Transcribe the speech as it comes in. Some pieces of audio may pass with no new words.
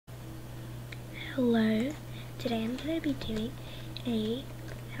Hello, today I'm going to be doing a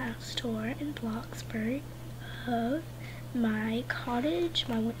house tour in Bloxburg of my cottage,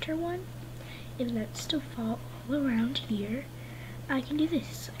 my winter one. Even though it's still fall all around here, I can do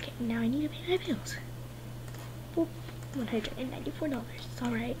this. Okay, now I need to pay my bills. Boop, $194, it's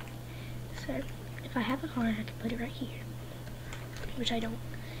alright. So, if I have a card, I can put it right here, which I don't.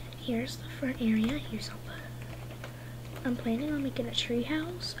 Here's the front area, here's all the I'm planning on making a tree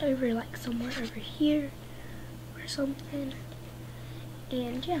house over like somewhere over here or something.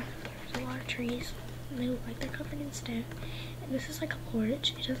 And yeah, there's a lot of trees. They look like they're covered in snow. And this is like a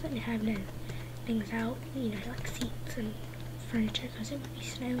porch. It doesn't have no things out, you know, like seats and furniture because it would be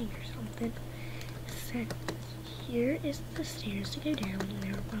snowing or something. So here is the stairs to go down, and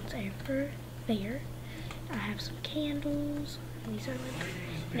there one's over there. I have some candles. These are like,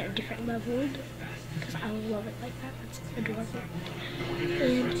 you know, different leveled because I love it like that. That's adorable.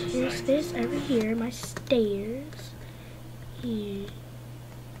 And here's this over here, my stairs.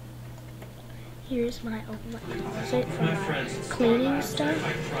 Here's my closet for my cleaning stuff.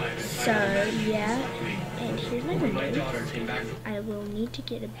 So yeah, and here's my windows. I will need to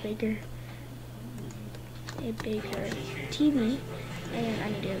get a bigger TV, and I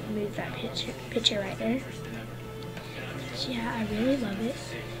need to move that picture right there. Yeah, I really love it.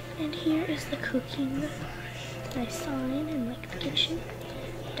 And here is the cooking, nice sign, and like the kitchen,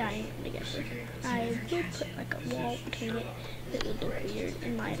 dining room together. I would put like a wall between it. It would look weird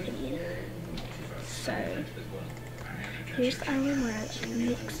in my opinion. So here's the room where I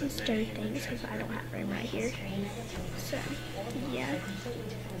mix and stir things because I don't have room right here. So yeah,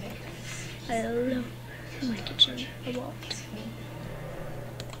 I love my kitchen a lot.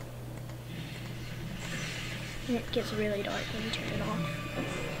 And it gets really dark when you turn it off.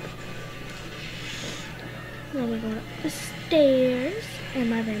 Then we're going up the stairs, and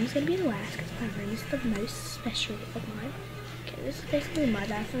my room's going to be the last because my room is the most special of mine. Okay, this is basically my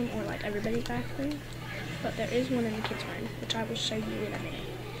bathroom, or like everybody's bathroom, but there is one in the kids' room, which I will show you in a minute.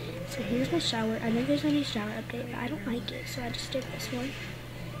 So here's my shower. I know there's a new shower update, but I don't like it, so I just did this one.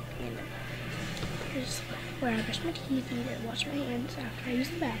 And here's where I brush my teeth and wash my hands after I use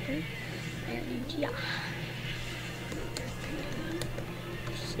the bathroom. And yeah.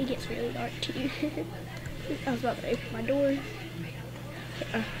 It gets really dark too. I was about to open my door.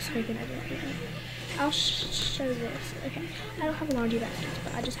 Okay, speaking of it, I'll show this. Okay, I don't have a laundry basket,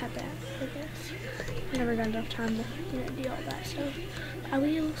 but I just have that for this. I never got enough time to do all that stuff. I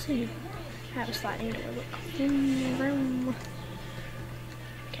will soon. I have a sliding door. Look.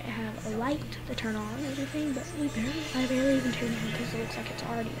 Okay, I have a light to turn on and everything, but I barely even turn it on because it looks like it's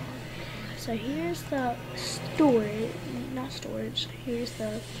already on. So here's the storage, here's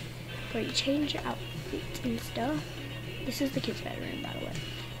the where you change your outfits and stuff. This is the kids' bedroom, by the way.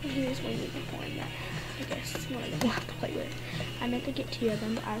 And here's where you can point that. I guess one of them will have to play with. I meant to get 2 of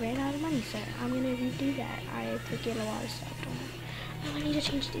them, but I ran out of money, so I'm going to redo that. I forget a lot of stuff, don't I? Oh, I need to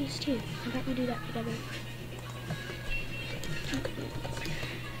change these too. I bet we do that together. Okay.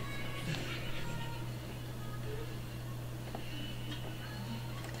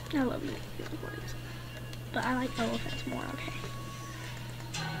 I love unicorns, but I like elephants more, okay.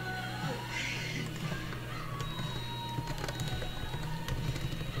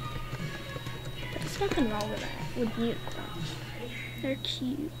 There's nothing wrong with that, with unicorns. They're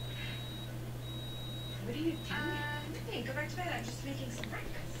cute. What are you doing? Go back to bed. I'm just making some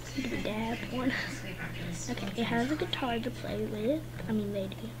breakfast. The dad one. Okay, it has a guitar to play with. I mean, they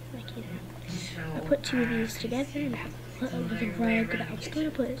do. Like, you know. I put 2 of these together and have a little rug that I was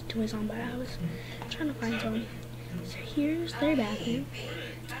going to put toys on, but I was trying to find some. So here's their bathroom.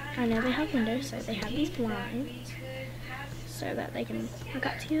 I know they have windows, so they have these blinds so that they can. I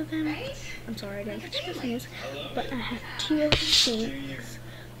got 2 of them. I'm sorry, I didn't finish my things, but I have 2 of these things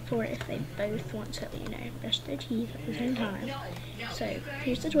for if they both want to, you know, brush their teeth at the same time. So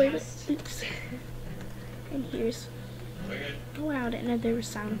here's the toilet. Oops. And here's. Oh wow, I didn't know there were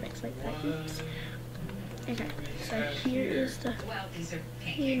sound effects like that. Oops. Okay, so here is the,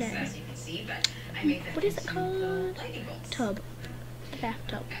 you know, what is it called? Tub. The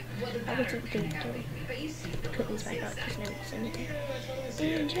bathtub. I wasn't going to put these back up because no one's in it.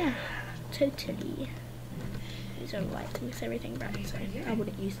 And yeah, totally. These are lights that makes everything bright, so I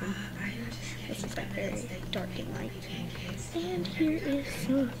wouldn't use them. This is like very dark and light. And here is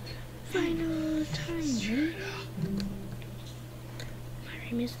the final timer.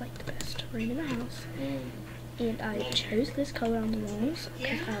 Is like the best room in the house, and I chose this color on the walls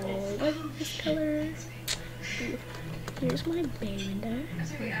because I love this color. Here's my bay window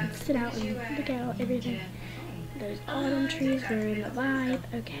where I can sit out and look out everything. Those autumn trees were in the vibe.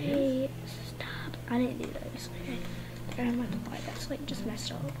 Okay, stop. I didn't do those. Okay. I don't have to lie. That's like just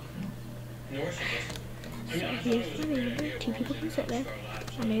messed up. So here's my neighbor. 2 people can sit there.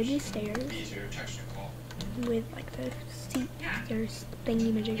 I made these stairs with like the seat stairs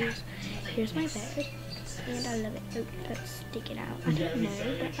thingy majiggers. Here's my bed. And I love it. Oh, that's sticking out. I don't know,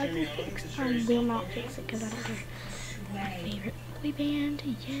 but I will fix. I will not fix it because I don't care. My favorite boy band,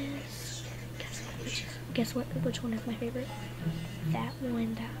 yes. Guess what? Which one is my favorite? That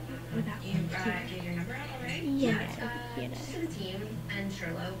one, or that one. You gave your number out already? Yeah, to the team and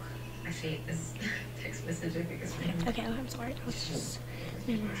Sherlock. Actually, this text message I think is fine. Okay, I'm sorry. I was just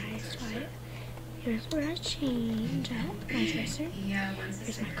memorized by it. Here's where I change at my dresser.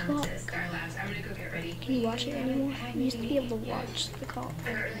 Here's my clock. Can you watch it anymore? I used to be able to watch the clock.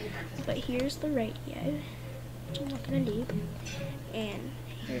 But here's the radio, which I'm not going to do. And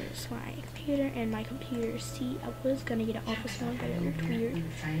here's my computer and my computer seat. I was going to get an office one, but it looked weird.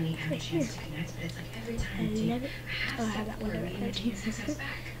 Right here. I love it. Oh, I have that window right there too.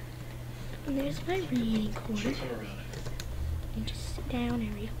 And there's my reading corner. And just sit down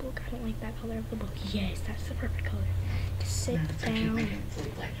and read a book. I don't like that color of the book. Yes, that's the perfect color. Just sit down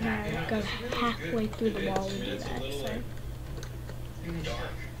and I go halfway through the wall and do that. So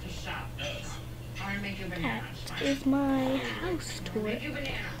that is my house tour.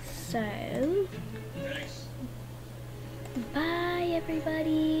 So bye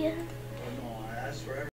everybody.